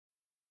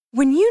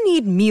When you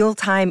need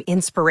mealtime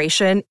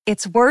inspiration,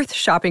 it's worth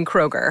shopping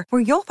Kroger,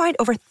 where you'll find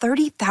over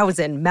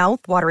 30,000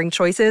 mouth-watering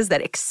choices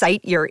that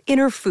excite your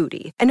inner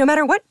foodie. And no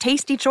matter what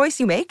tasty choice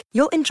you make,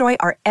 you'll enjoy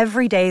our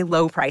everyday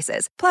low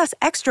prices, plus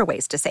extra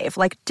ways to save,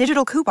 like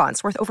digital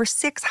coupons worth over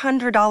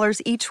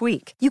 $600 each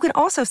week. You can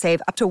also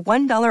save up to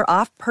 $1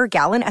 off per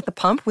gallon at the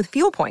pump with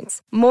fuel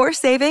points. More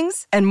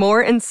savings and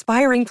more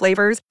inspiring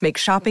flavors make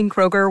shopping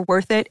Kroger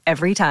worth it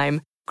every time.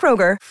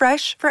 Kroger,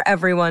 fresh for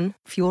everyone.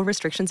 Fuel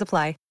restrictions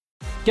apply.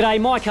 G'day,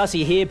 Mike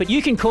Hussey here, but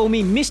you can call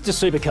me Mr.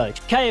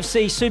 Supercoach.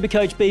 KFC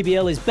Supercoach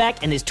BBL is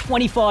back and there's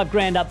 25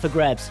 grand up for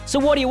grabs. So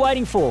what are you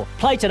waiting for?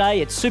 Play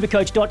today at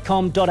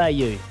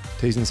supercoach.com.au.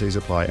 T's and C's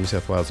apply. New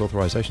South Wales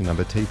authorisation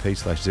number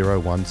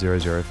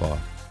TP/01005.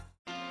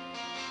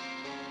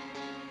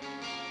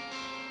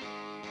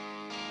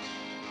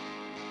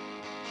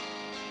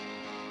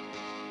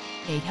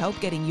 Need help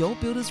getting your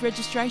builder's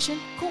registration?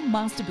 Call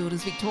Master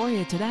Builders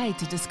Victoria today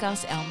to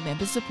discuss our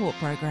member support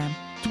program.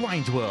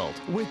 Dwayne's World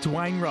with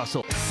Dwayne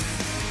Russell.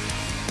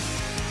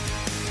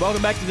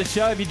 Welcome back to the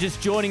show. If you're just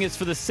joining us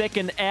for the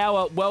second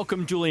hour,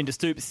 welcome Julian De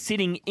Stoop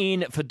sitting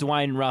in for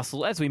Dwayne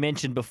Russell. As we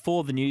mentioned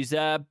before the news,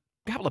 a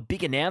couple of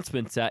big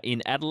announcements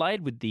in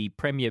Adelaide with the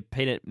Premier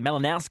Peter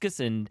Malinauskas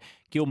and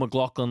Gil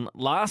McLachlan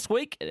last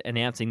week,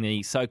 announcing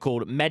the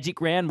so-called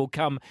Magic Round will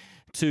come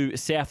to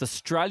South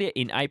Australia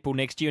in April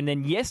next year. And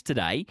then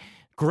yesterday,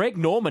 Greg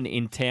Norman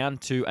in town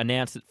to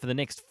announce that for the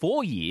next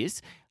 4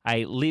 years,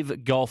 a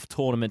live golf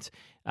tournament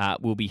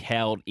will be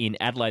held in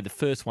Adelaide, the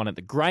first one at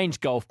the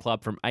Grange Golf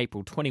Club from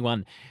April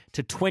 21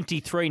 to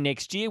 23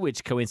 next year,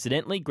 which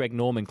coincidentally, Greg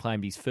Norman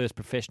claimed his first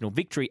professional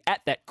victory at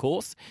that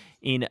course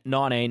in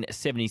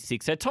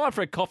 1976. So time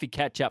for a coffee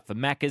catch-up for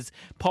Macca's.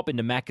 Pop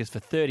into Macca's for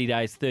 30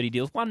 days, 30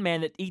 deals. One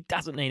man that he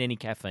doesn't need any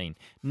caffeine.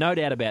 No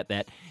doubt about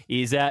that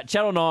is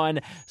Channel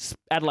 9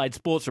 Adelaide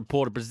sports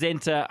reporter,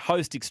 presenter,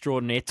 host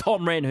extraordinaire,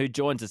 Tom Wren, who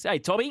joins us. Hey,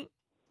 Tommy.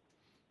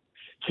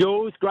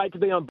 Jules, great to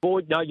be on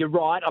board. No, you're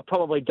right. I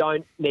probably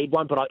don't need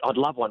one, but I'd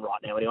love one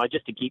right now anyway,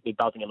 just to keep me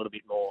buzzing a little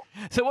bit more.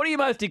 So what are you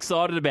most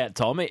excited about,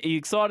 Tom? Are you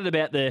excited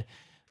about the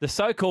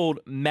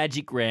so-called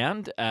Magic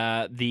Round,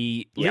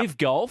 the live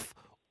golf,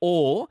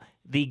 or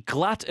the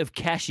glut of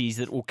cashies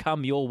that will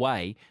come your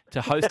way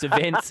to host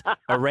events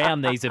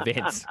around these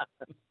events?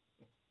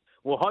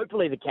 Well,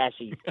 hopefully the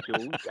cashies,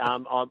 Jules.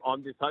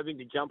 I'm just hoping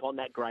to jump on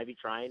that gravy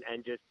train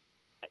and just,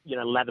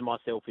 lather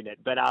myself in it.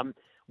 But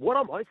what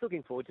I'm most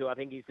looking forward to, I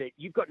think, is that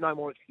you've got no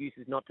more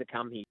excuses not to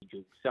come here,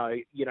 Jules. So,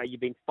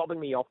 you've been fobbing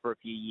me off for a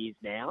few years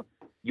now.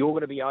 You're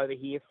going to be over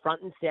here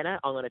front and centre.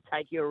 I'm going to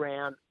take you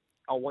around.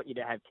 I want you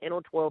to have 10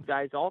 or 12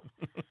 days off,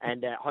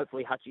 and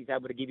hopefully Hutchie's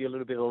able to give you a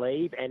little bit of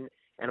leave. And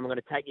I'm going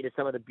to take you to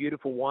some of the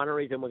beautiful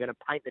wineries, and we're going to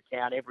paint the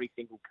town every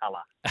single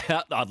colour.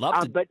 I'd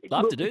love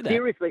to do that.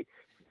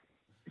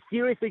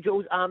 Seriously,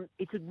 Jules,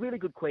 it's a really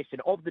good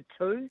question. Of the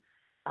two,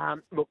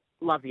 look,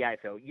 love the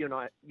AFL. You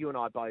and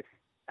I both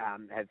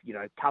have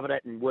covered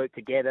it and worked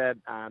together,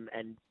 and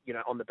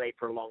on the beat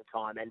for a long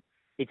time, and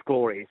it's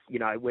glorious.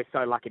 We're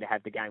so lucky to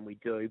have the game we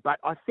do. But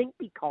I think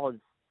because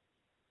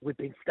we've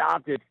been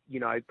starved of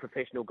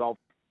professional golf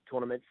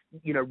tournaments,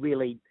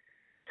 really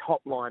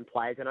top line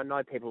players, and I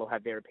know people will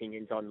have their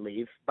opinions on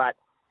live, but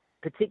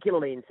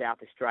particularly in South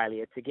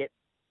Australia, to get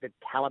the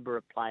calibre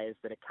of players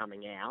that are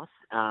coming out,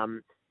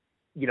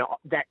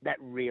 that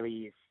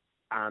really is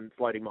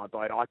floating my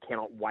boat. I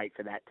cannot wait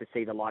for that, to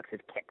see the likes of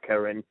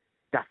Koepka and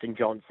Dustin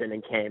Johnson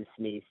and Cam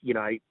Smith,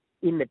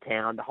 in the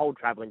town, the whole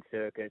travelling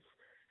circus.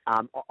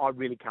 I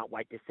really can't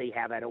wait to see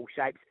how that all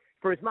shapes,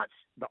 for as much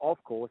the off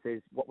course as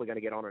what we're going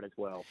to get on it as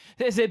well.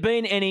 Has there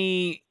been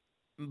any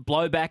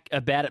blowback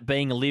about it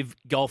being a live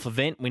golf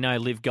event? We know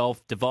live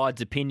golf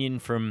divides opinion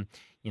from,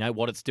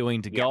 what it's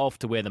doing to golf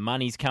to where the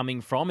money's coming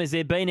from. Has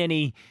there been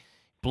any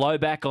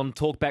blowback on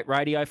Talkback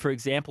Radio, for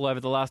example, over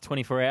the last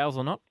 24 hours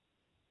or not?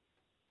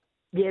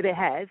 Yeah, there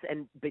has,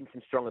 and been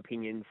some strong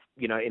opinions,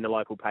 in the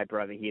local paper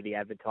over here, The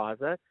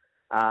Advertiser,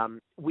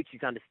 which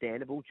is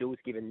understandable, Jules,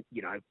 given,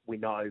 we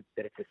know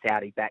that it's a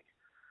Saudi-backed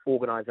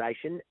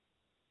organisation.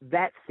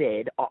 That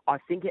said, I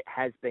think it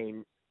has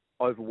been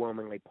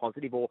overwhelmingly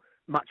positive, or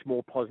much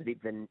more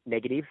positive than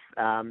negative.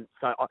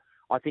 So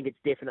I think it's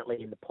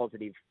definitely in the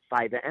positive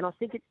favour, and I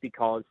think it's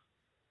because,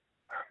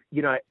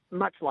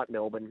 much like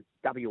Melbourne,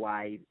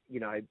 WA,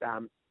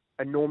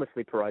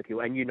 enormously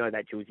parochial, and you know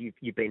that, Jules,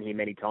 you've been here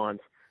many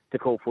times to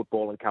call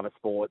football and cover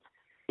sports.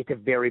 It's a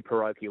very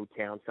parochial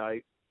town. So,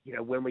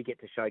 when we get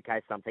to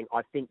showcase something,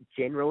 I think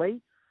generally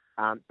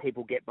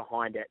people get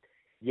behind it.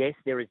 Yes,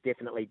 there has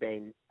definitely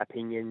been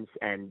opinions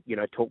and,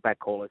 talkback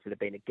callers that have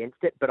been against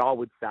it. But I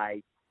would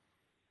say,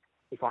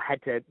 if I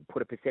had to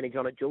put a percentage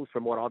on it, Jules,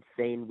 from what I've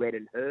seen, read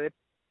and heard,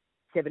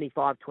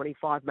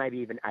 75-25, maybe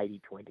even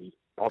 80-20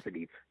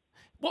 positive.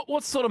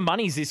 What sort of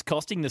money is this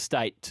costing the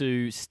state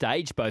to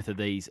stage both of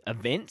these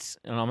events?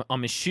 And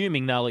I'm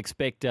assuming they'll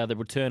expect the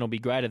return will be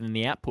greater than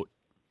the output.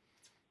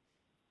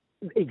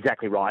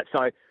 Exactly right.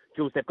 So,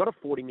 Jules, they've got a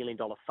 $40 million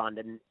fund,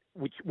 and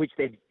which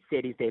they've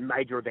said is their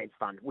major events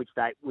fund, which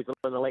was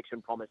an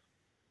election promise.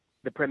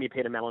 The Premier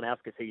Peter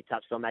Malinauskas, who you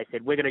touched on, they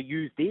said, we're going to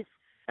use this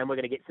and we're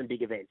going to get some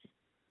big events.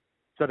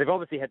 So they've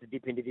obviously had to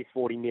dip into this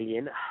 40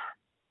 million.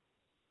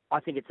 I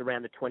think it's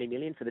around the 20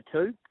 million for the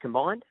two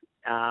combined.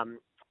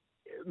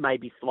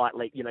 Maybe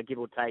slightly, give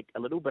or take a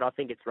little, but I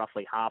think it's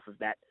roughly half of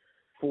that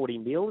 40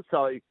 mil.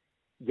 So,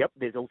 yep,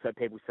 there's also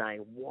people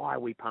saying, why are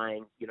we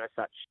paying,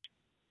 such,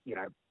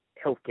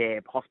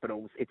 healthcare,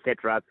 hospitals,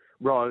 etc.,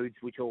 roads,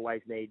 which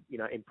always need,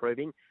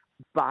 improving.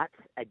 But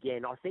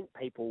again, I think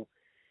people,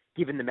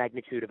 given the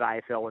magnitude of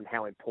AFL and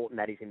how important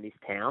that is in this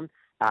town,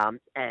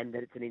 and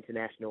that it's an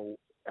international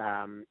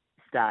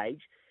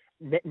stage,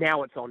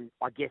 now it's on,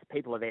 I guess,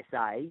 people of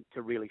SA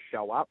to really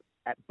show up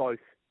at both,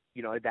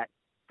 that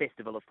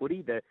festival of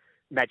footy, the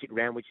Magic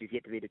Round, which is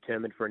yet to be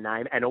determined for a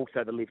name, and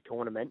also the Live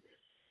tournament.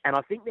 And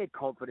I think they're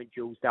confident,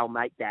 Jules, they'll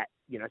make that,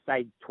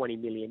 say 20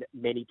 million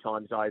many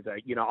times over.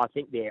 I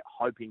think they're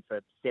hoping for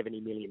 70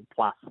 million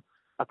plus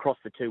across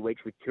the 2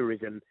 weeks with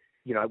tourism,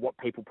 what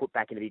people put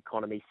back into the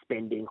economy,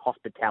 spending,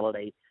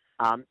 hospitality.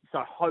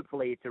 So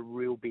hopefully it's a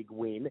real big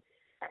win.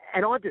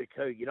 And I do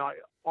too,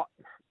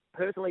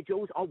 personally,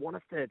 Jules, I want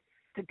us to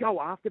go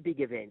after big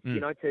events,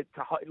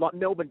 like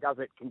Melbourne does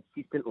it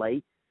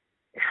consistently.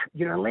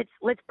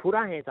 Let's put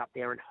our hands up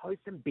there and host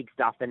some big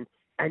stuff and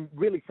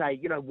really say,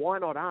 why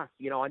not us?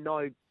 I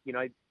know,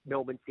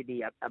 Melbourne,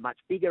 Sydney are much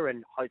bigger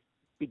and host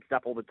big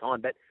stuff all the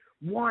time, but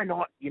why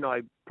not,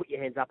 put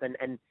your hands up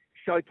and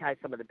showcase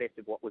some of the best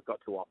of what we've got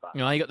to offer.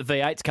 You got the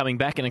V8s coming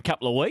back in a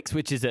couple of weeks,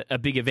 which is a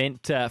big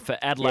event for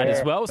Adelaide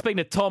as well. Speaking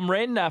to Tom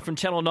Wren from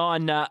Channel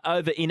 9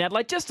 over in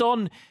Adelaide, just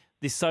on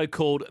this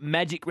so-called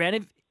Magic Round,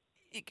 have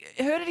you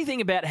heard anything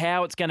about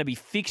how it's going to be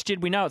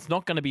fixtured? We know it's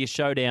not going to be a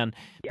showdown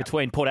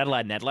between Port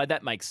Adelaide and Adelaide.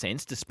 That makes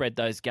sense to spread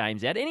those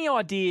games out. Any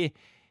idea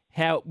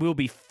how it will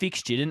be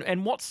fixtured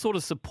and what sort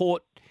of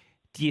support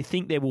do you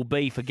think there will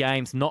be for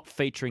games not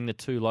featuring the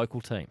two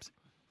local teams?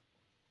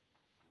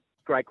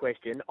 Great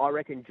question. I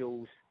reckon,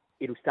 Jules,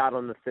 it'll start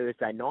on the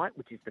Thursday night,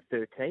 which is the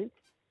 13th.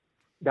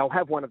 They'll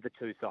have one of the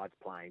two sides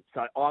playing.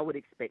 So I would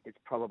expect it's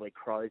probably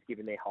Crows,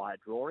 given their higher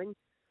drawing.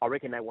 I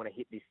reckon they want to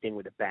hit this thing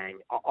with a bang.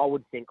 I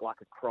would think like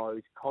a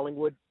Crows,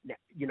 Collingwood.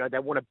 They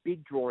want a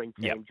big drawing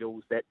team,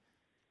 Jules, that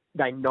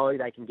they know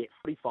they can get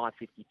 45,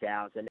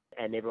 50,000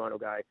 and everyone will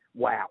go,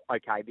 wow,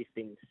 okay, this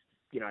thing's,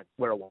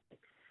 we're away.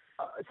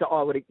 So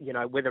I would,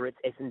 whether it's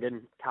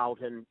Essendon,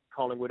 Carlton,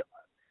 Collingwood,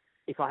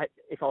 if I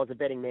was a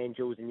betting man,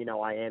 Jules, and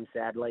I am,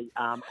 sadly,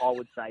 I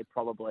would say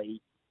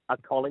probably a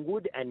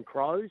Collingwood and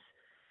Crows.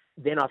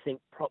 Then I think,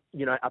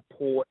 a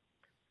Port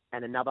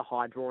and another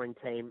high-drawing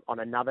team on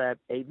another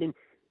evening.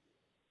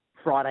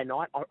 Friday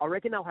night, I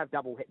reckon they'll have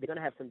double. They're going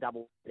to have some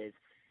double hitters.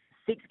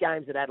 6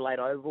 games at Adelaide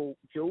Oval,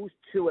 Jules.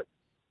 2 at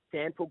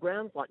Sandford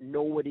Grounds. Like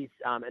Norwood is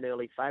an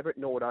early favourite.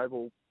 Norwood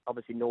Oval,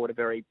 obviously Norwood, a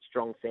very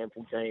strong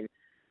Sandford team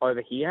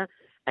over here.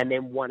 And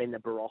then 1 in the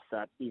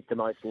Barossa is the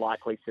most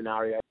likely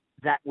scenario.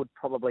 That would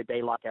probably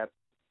be like a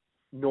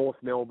North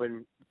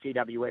Melbourne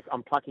GWS.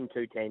 I'm plucking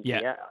 2 teams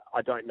here.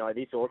 I don't know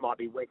this, or it might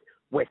be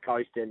West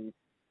Coast and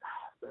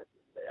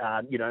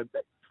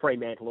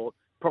Fremantle, or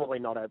probably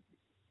not a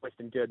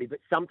Western Derby, but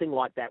something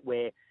like that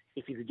where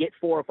if you could get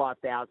 4,000 or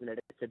 5,000 at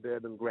a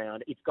suburban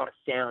ground, it's got to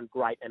sound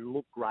great and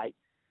look great.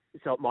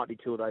 So it might be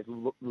 2 of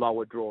those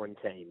lower drawing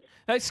teams.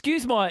 Now,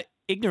 excuse my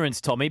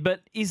ignorance, Tommy, but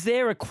is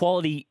there a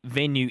quality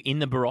venue in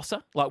the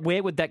Barossa? Like,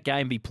 where would that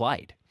game be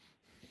played?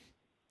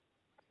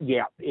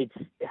 Yeah,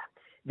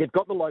 they've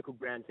got the local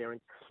grounds there,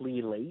 and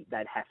clearly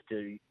they'd have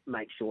to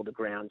make sure the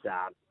grounds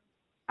are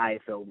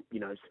AFL,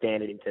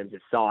 standard in terms of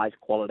size,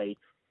 quality,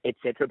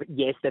 etc. But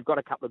yes, they've got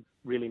a couple of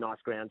really nice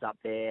grounds up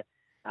there,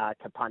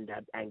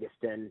 Kapunda,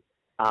 Angaston.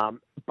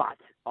 But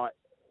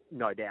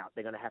no doubt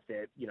they're going to have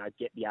to,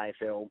 get the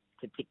AFL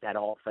to tick that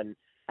off and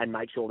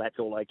make sure that's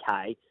all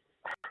okay.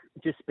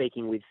 Just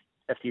speaking with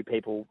a few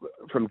people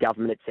from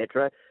government,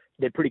 etc.,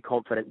 they're pretty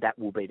confident that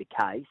will be the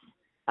case.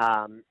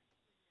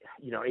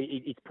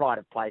 It's pride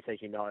of place, as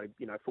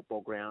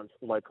football grounds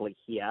locally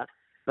here.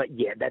 But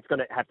yeah, that's going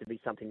to have to be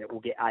something that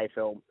will get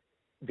AFL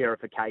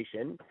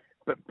verification.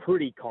 But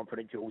pretty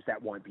confident, Jules,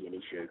 that won't be an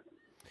issue.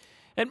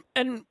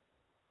 And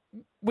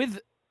with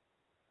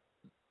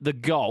the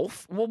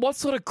golf, well, what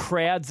sort of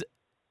crowds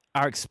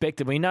are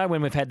expected? We know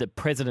when we've had the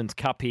President's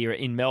Cup here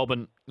in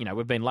Melbourne,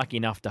 we've been lucky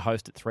enough to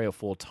host it 3 or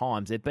 4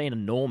 times. They've been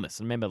enormous.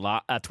 Remember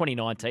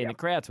 2019, the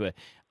crowds were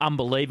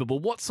unbelievable.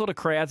 What sort of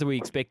crowds are we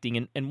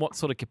expecting, and what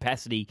sort of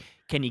capacity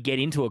can you get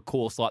into a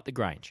course like the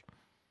Grange?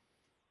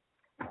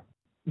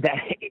 That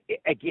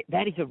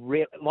is a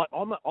real... I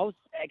was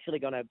actually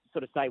going to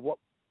sort of say what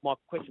my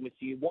question was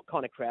to you. What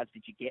kind of crowds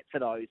did you get for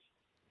those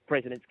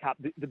President's Cup?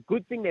 The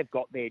good thing they've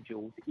got there,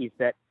 Jules, is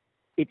that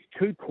it's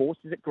 2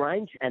 courses at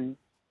Grange, and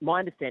my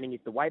understanding is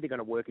the way they're going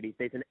to work it is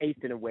there's an east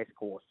and a west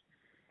course.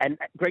 And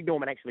Greg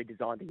Norman actually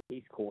designed the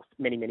east course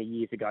many, many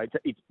years ago.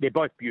 They're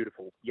both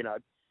beautiful, They're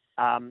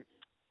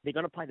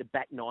going to play the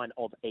back 9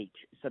 of each.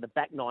 So the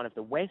back 9 of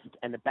the west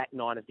and the back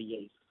 9 of the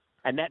east.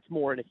 And that's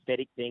more an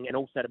aesthetic thing, and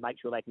also to make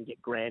sure they can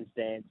get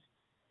grandstands,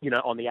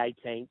 on the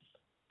 18th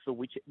for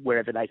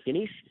wherever they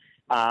finish.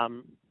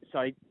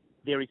 So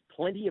there is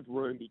plenty of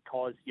room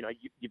because,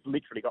 you've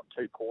literally got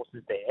 2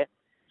 courses there.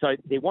 So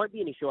there won't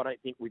be an issue, I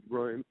don't think, with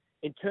room.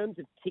 In terms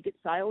of ticket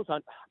sales,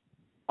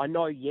 I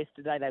know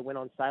yesterday they went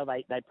on sale.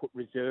 They put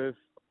reserve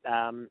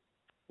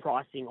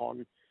pricing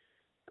on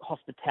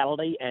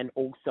hospitality and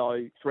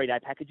also 3-day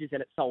packages,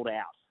 and it sold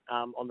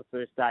out on the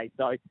first day.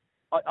 So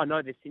I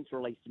know they've since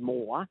released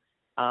more,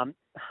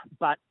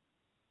 but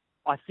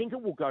I think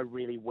it will go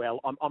really well.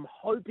 I'm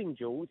hoping,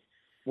 Jules,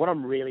 what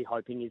I'm really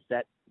hoping is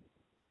that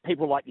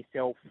people like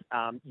yourself,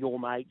 your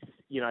mates,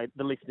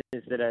 the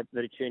listeners that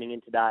are tuning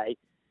in today,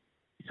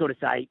 sort of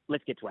say,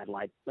 let's get to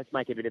Adelaide. Let's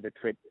make a bit of a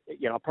trip.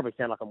 I probably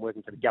sound like I'm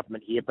working for the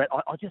government here, but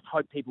I just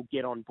hope people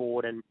get on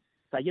board and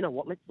say, you know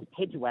what, let's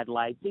head to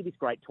Adelaide, see this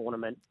great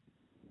tournament,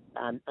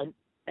 and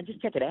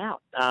just check it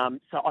out.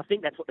 So I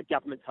think that's what the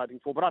government's hoping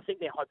for, but I think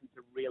they're hoping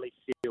to really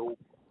fill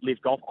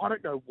Live Golf. I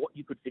don't know what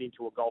you could fit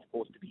into a golf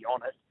course, to be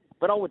honest,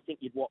 but I would think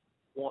you'd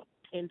want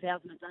 10,000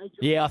 a day?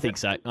 Yeah, I think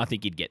so. I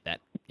think you'd get that.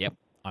 Yep,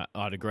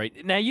 I'd agree.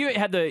 Now, you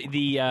had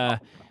the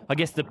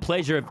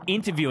pleasure of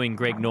interviewing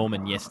Greg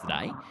Norman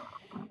yesterday.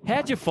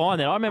 How'd you find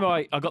that? I remember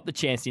I got the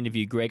chance to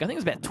interview Greg. I think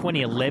it was about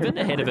 2011,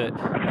 ahead of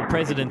a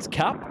President's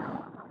Cup,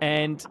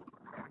 and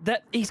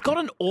that he's got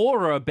an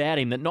aura about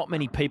him that not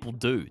many people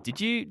do.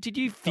 Did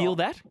you feel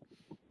that?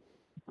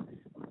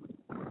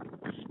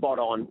 Spot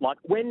on. Like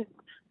when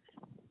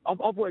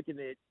I've worked in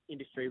the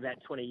industry about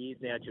 20 years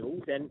now,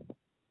 Jules, and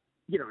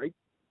you're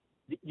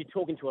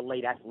talking to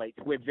elite athletes.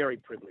 We're very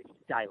privileged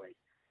daily,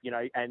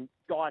 and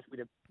guys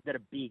that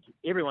are big.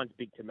 Everyone's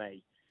big to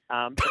me.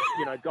 But,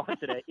 guys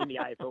that are in the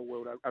AFL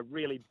world are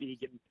really big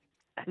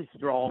and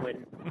strong,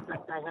 and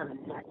they have a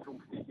natural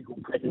physical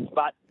presence.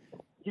 But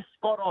you're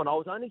spot on. I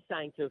was only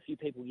saying to a few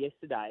people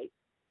yesterday,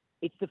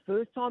 it's the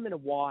first time in a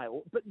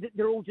while, but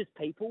they're all just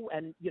people,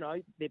 and,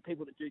 they're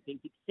people that do things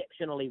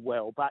exceptionally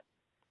well. But,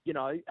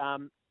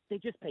 they're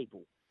just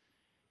people.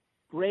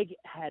 Greg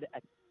had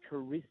a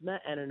charisma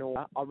and an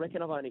aura I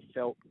reckon I've only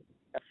felt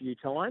a few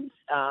times.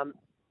 And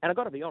I've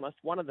got to be honest,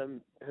 one of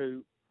them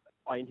who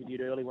I interviewed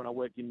early when I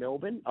worked in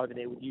Melbourne, over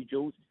there with you,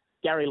 Jules,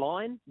 Gary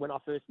Lyon, when I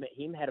first met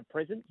him, had a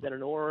presence and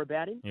an aura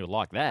about him. You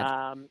like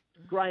that.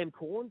 Graham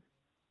Corns.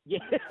 Yeah,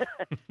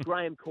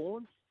 Graham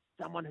Corns,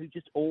 someone who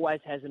just always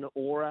has an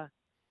aura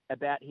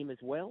about him as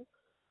well.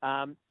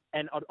 And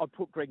I'd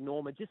put Greg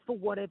Norman, just for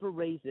whatever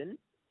reason,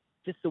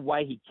 just the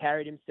way he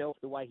carried himself,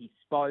 the way he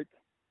spoke.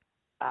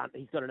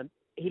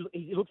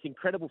 He looks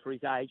incredible for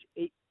his age.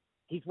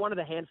 He's one of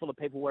the handful of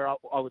people where I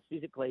was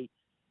physically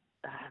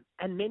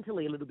and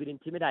mentally a little bit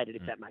intimidated,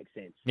 if that makes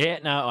sense. Yeah,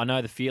 no, I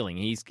know the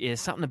feeling. There's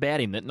something about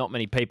him that not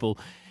many people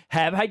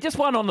have. Hey, just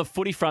one on the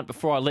footy front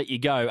before I let you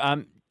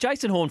go.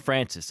 Jason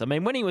Horne-Francis, I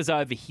mean, when he was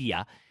over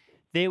here,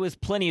 there was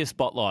plenty of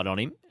spotlight on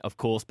him, of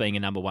course, being a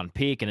number one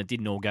pick, and it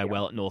didn't all go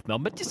well at North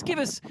Melbourne. But just give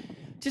us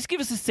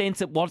a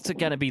sense of what's it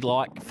going to be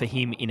like for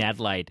him in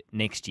Adelaide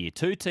next year.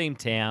 2-team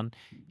town,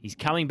 he's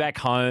coming back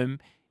home,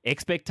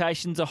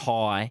 expectations are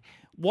high.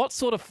 What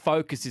sort of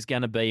focus is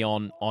going to be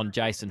on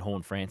Jason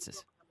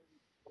Horne-Francis?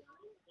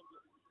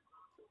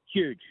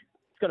 Huge.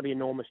 It's got to be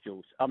enormous,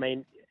 Jules. I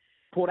mean,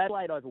 Port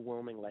Adelaide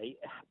overwhelmingly,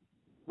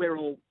 we're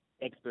all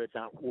experts,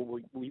 aren't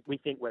we? We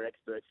think we're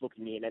experts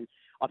looking in, and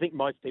I think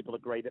most people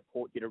agree that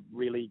Port did a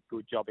really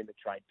good job in the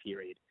trade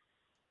period.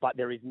 But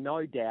there is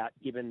no doubt,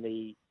 given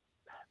the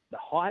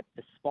hype,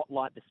 the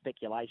spotlight, the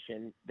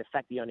speculation, the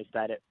fact he only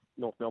stayed at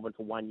North Melbourne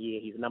for 1 year,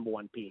 he's a number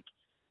one pick,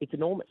 it's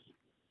enormous.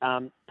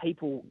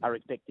 People are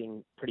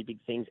expecting pretty big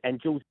things.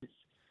 And Jules,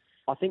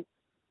 I think,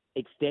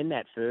 extend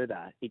that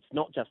further. It's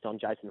not just on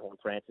Jason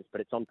Horne-Francis,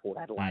 but it's on Port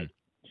Adelaide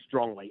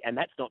strongly. And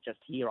that's not just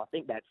here. I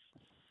think that's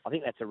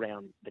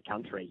around the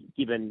country,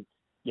 given,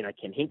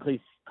 Ken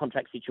Hinkley's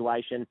contract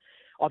situation.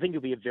 I think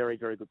he'll be a very,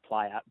 very good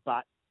player,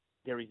 but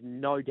there is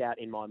no doubt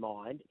in my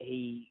mind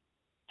he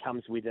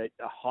comes with a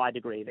high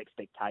degree of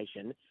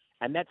expectation,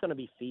 and that's going to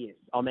be fierce.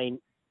 I mean,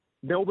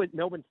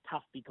 Melbourne's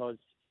tough because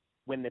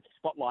when the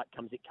spotlight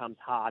comes, it comes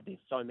hard. There's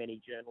so many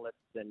journalists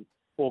and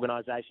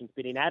organisations.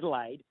 But in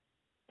Adelaide,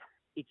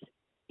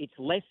 it's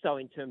less so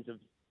in terms of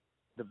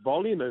the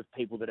volume of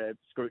people that are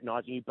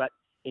scrutinising you, but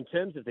in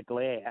terms of the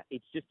glare,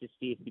 it's just as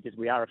fierce because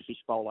we are a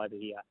fishbowl over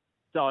here.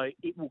 So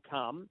it will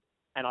come,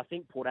 and I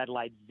think Port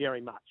Adelaide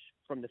very much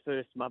from the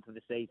first month of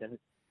the season,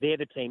 they're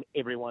the team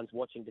everyone's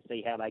watching to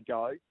see how they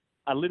go.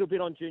 A little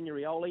bit on Junior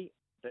Rioli,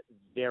 but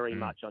very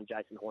much on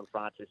Jason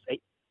Horne-Francis.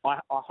 I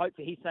hope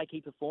for his sake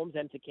he performs,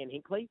 and for Ken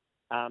Hinkley,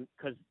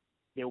 because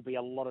there will be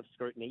a lot of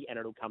scrutiny and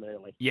it'll come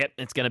early. Yep,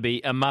 it's going to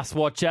be a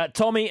must-watch.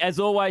 Tommy, as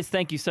always,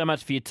 thank you so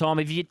much for your time.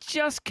 If you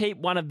just keep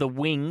one of the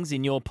wings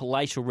in your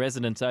palatial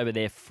residence over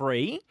there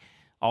free,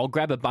 I'll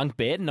grab a bunk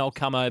bed and I'll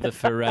come over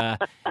for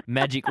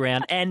Magic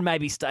Round and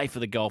maybe stay for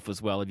the golf as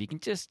well. If you can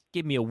just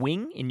give me a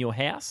wing in your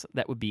house,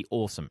 that would be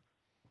awesome.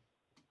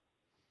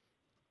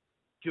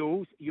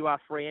 Jules, you are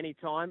free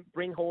anytime.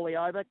 Bring Hawley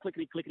over.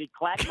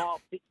 Clickety-clack.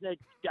 Miles Fitzner,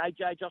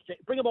 JJ, Josh.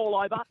 Bring them all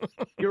over.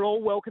 You're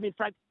all welcome. In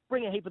fact,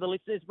 bring a heap of the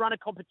listeners. Run a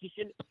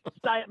competition.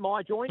 Stay at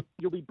my joint.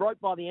 You'll be broke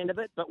by the end of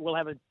it, but we'll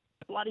have a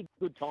bloody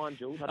good time,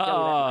 Jules. I'll tell you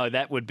that much.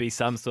 That would be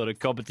some sort of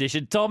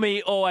competition.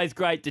 Tommy, always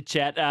great to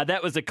chat.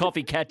 That was a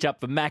coffee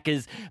catch-up for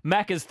Macca's.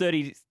 Macca's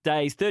 30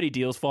 days, 30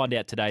 deals. Find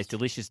out today's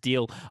delicious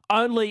deal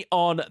only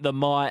on the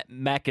My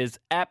Macca's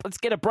app. Let's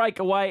get a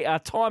breakaway.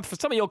 Time for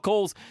some of your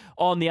calls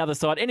on the other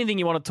side. Anything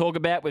you want to talk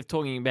about? We're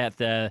talking about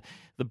the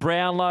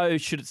Brownlow.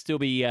 Should it still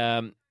be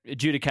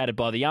adjudicated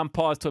by the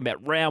umpires? Talking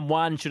about round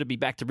one. Should it be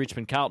back to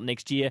Richmond Carlton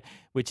next year,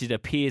 which it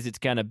appears it's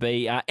going to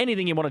be?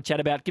 Anything you want to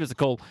chat about, give us a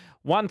call.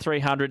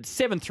 1300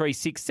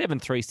 736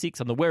 736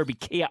 on the Werribee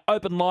Kia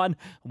open line.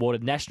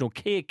 Awarded National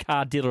Kia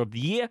Car Dealer of the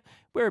Year.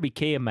 Werribee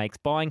Kia makes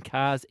buying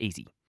cars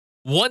easy.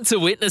 Want to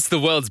witness the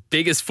world's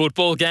biggest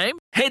football game?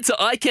 Head to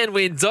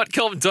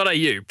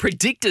iCanWin.com.au,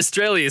 predict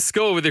Australia's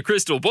score with a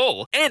crystal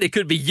ball, and it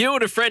could be you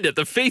and a friend at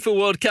the FIFA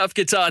World Cup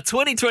Qatar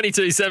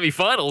 2022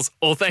 semi-finals,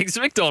 all thanks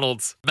to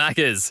McDonald's.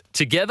 Maccas,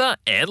 together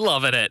and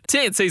loving it.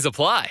 TNCs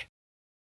apply.